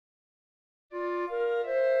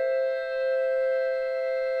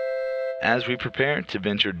As we prepare to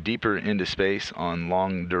venture deeper into space on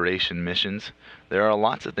long-duration missions, there are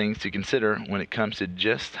lots of things to consider when it comes to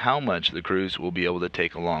just how much the crews will be able to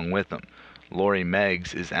take along with them. Lori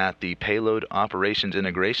Meggs is at the Payload Operations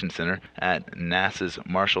Integration Center at NASA's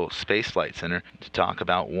Marshall Space Flight Center to talk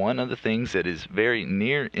about one of the things that is very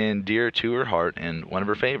near and dear to her heart and one of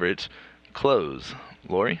her favorites, clothes.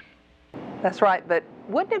 Lori? That's right, but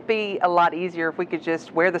wouldn't it be a lot easier if we could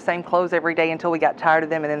just wear the same clothes every day until we got tired of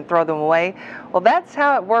them and then throw them away? Well, that's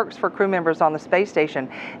how it works for crew members on the space station.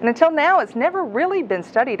 And until now, it's never really been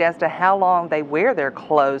studied as to how long they wear their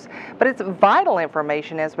clothes, but it's vital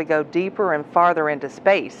information as we go deeper and farther into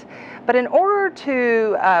space. But in order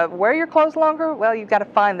to wear your clothes longer, well, you've got to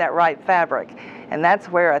find that right fabric. And that's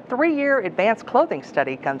where a 3-year advanced clothing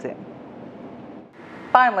study comes in.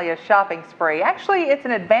 Finally, a shopping spree. Actually, it's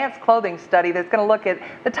an advanced clothing study that's going to look at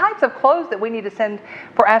the types of clothes that we need to send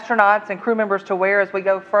for astronauts and crew members to wear as we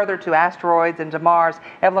go further to asteroids and to Mars.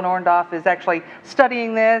 Evelyn Orndorff is actually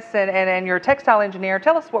studying this, and you're a textile engineer.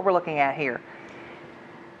 Tell us what we're looking at here.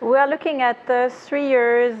 We are looking at 3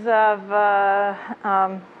 years of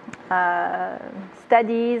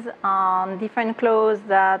studies on different clothes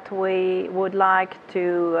that we would like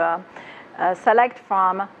to select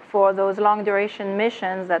from for those long-duration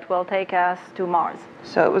missions that will take us to Mars.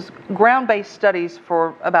 So it was ground-based studies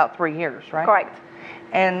for about 3 years, right? Correct.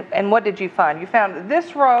 And what did you find? You found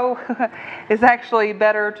this row is actually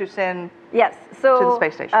better to send yes. to the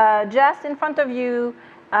space station. Just in front of you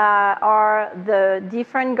are the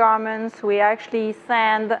different garments we actually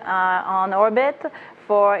send on orbit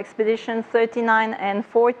for expeditions 39 and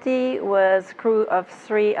 40 was crew of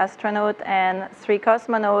 3 astronauts and 3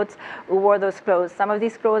 cosmonauts who wore those clothes. Some of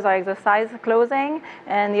these clothes are exercise clothing,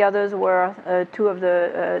 and the others were 2 of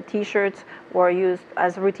the T-shirts were used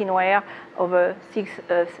as routine wear over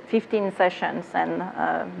 15 sessions, and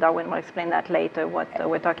Darwin will explain that later, what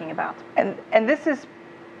we're talking about. And this is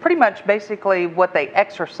pretty much basically what they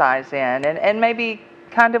exercise in, and maybe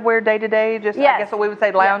kind of wear day to day, just yes. I guess what we would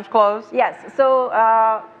say lounge clothes? Yes. So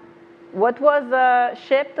what was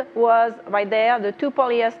shipped was right there, the 2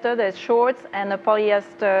 polyester, the shorts, and a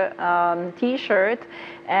polyester T-shirt,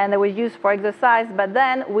 and they were used for exercise, but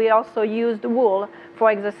then we also used wool for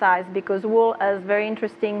exercise because wool has very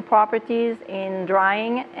interesting properties in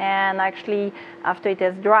drying, and actually after it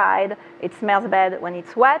has dried, it smells bad when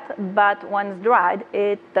it's wet, but once dried,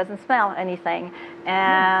 it doesn't smell anything.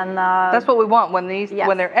 And that's what we want when these yes.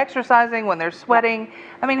 when they're exercising, when they're sweating.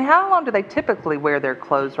 Yeah. I mean, how long do they typically wear their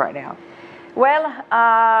clothes right now? Well,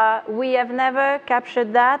 we have never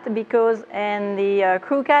captured that because in the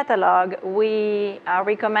crew catalog, we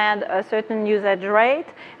recommend a certain usage rate,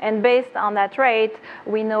 and based on that rate,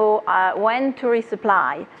 we know when to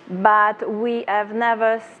resupply. But we have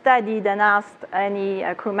never studied and asked any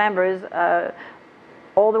crew members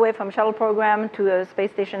all the way from shuttle program to the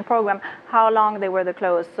space station program, how long they wear the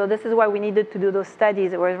clothes. So this is why we needed to do those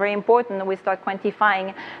studies. It was very important we start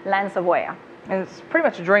quantifying lengths of wear. And it's pretty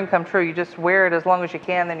much a dream come true. You just wear it as long as you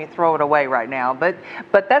can, then you throw it away right now. But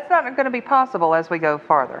that's not going to be possible as we go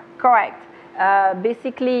farther. Correct.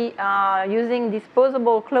 Basically, using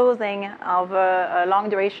disposable clothing of a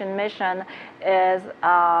long-duration mission is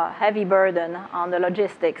a heavy burden on the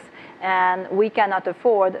logistics, and we cannot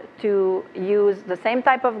afford to use the same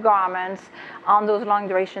type of garments on those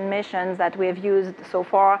long-duration missions that we have used so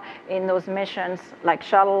far in those missions like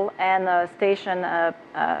shuttle and station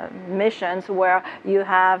missions, where you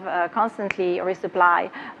have constantly a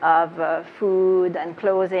resupply of food and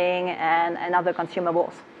clothing and other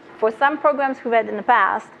consumables. For some programs we've had in the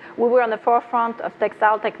past, we were on the forefront of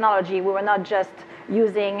textile technology. We were not just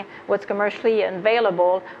using what's commercially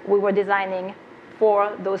available. We were designing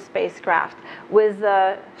for those spacecraft. With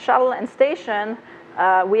shuttle and station,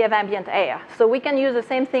 we have ambient air. So we can use the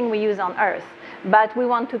same thing we use on Earth. But we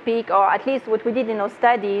want to peak, or at least what we did in those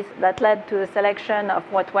studies that led to the selection of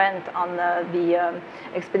what went on the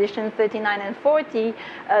expedition 39 and 40,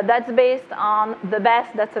 that's based on the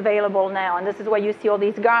best that's available now. And this is why you see all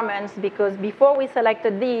these garments, because before we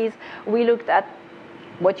selected these, we looked at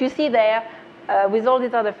what you see there with all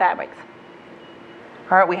these other fabrics.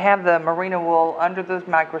 All right, we have the merino wool under the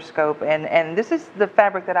microscope, and this is the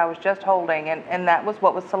fabric that I was just holding, and that was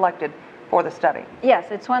what was selected for the study. Yes,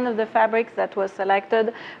 it's one of the fabrics that was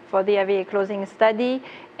selected for the AVA clothing study.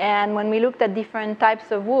 And when we looked at different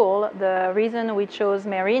types of wool, the reason we chose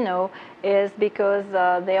merino is because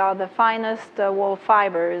they are the finest wool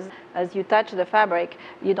fibers. As you touch the fabric,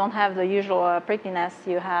 you don't have the usual prickliness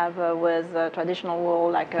you have with traditional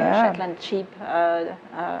wool, like Shetland sheep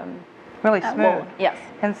Really smooth. Yes.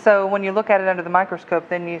 And so when you look at it under the microscope,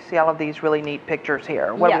 then you see all of these really neat pictures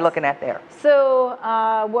here. What are we looking at there? So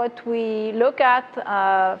what we look at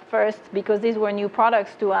first, because these were new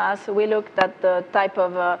products to us, we looked at the type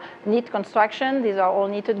of knit construction. These are all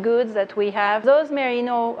knitted goods that we have. Those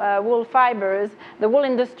merino wool fibers, the wool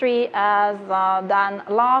industry has done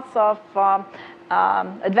lots of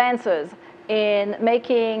advances in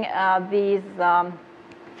making these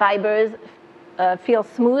fibers feel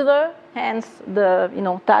smoother. Hence the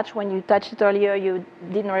touch. When you touched it earlier, you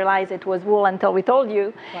didn't realize it was wool until we told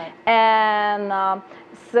you. Right. And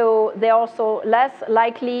so they're also less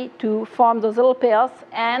likely to form those little pills,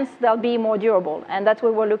 and they'll be more durable. And that's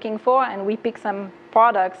what we're looking for. And we picked some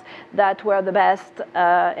products that were the best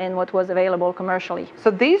in what was available commercially.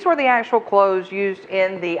 So these were the actual clothes used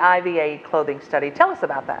in the IVA clothing study. Tell us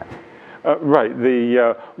about that. Right.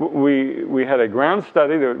 We had a ground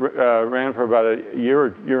study that ran for about a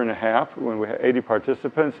year and a half when we had 80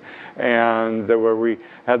 participants, and where we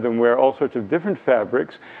had them wear all sorts of different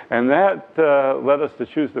fabrics, and that led us to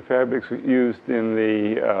choose the fabrics used in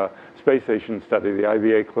the space station study, the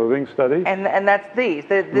IVA clothing study. And that's these.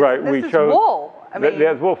 Right. This is wool. I mean,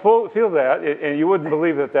 yes, we'll feel that, and you wouldn't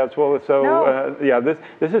believe that that's wool. So, no. Yeah,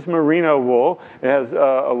 this is merino wool. It has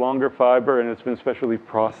a longer fiber, and it's been specially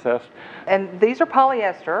processed. And these are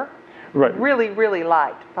polyester. Right. Really, really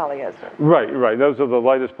light polyester. Right. Those are the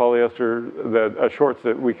lightest polyester shorts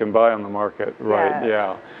that we can buy on the market. Right.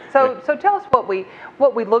 Yeah. So tell us what we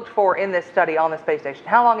looked for in this study on the space station.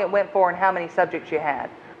 How long it went for, and how many subjects you had.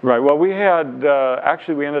 Right. Well, we had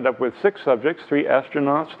actually we ended up with 6 subjects, 3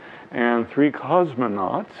 astronauts and 3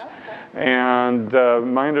 cosmonauts. Okay. And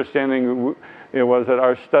my understanding was that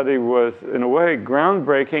our study was, in a way,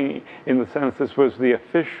 groundbreaking in the sense this was the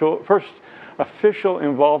first official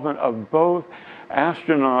involvement of both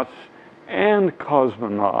astronauts and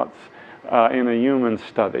cosmonauts in a human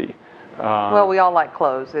study. Well, we all like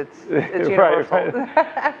clothes. It's universal.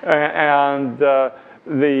 Right. And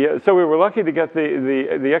so we were lucky to get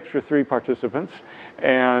the extra 3 participants,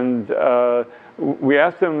 and we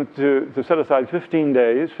asked them to set aside 15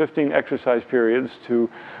 days, 15 exercise periods to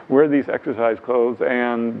wear these exercise clothes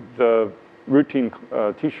and the routine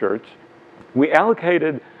t-shirts. We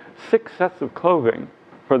allocated 6 sets of clothing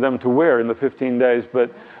for them to wear in the 15 days,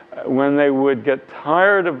 but when they would get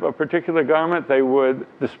tired of a particular garment, they would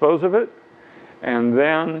dispose of it and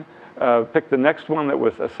then pick the next one that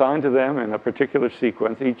was assigned to them in a particular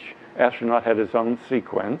sequence. Each astronaut had his own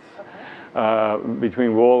sequence.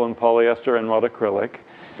 Between wool and polyester and mud acrylic.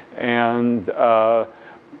 And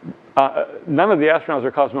none of the astronauts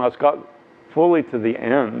or cosmonauts got fully to the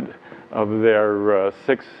end of their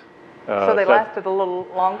 6 so they lasted a little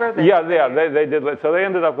longer? They did. So they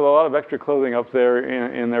ended up with a lot of extra clothing up there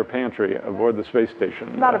in their pantry aboard the space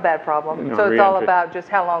station. Not a bad problem. So it's all about just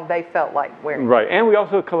how long they felt like wearing. Right. And we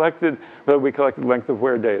also collected length of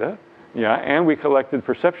wear data. Yeah. And we collected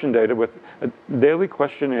perception data with a daily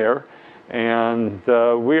questionnaire. And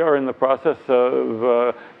we are in the process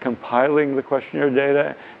of compiling the questionnaire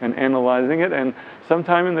data and analyzing it. And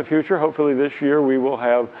sometime in the future, hopefully this year, we will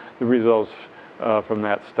have the results from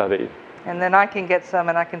that study. And then I can get some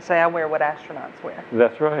and I can say I wear what astronauts wear.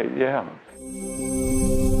 That's right, yeah.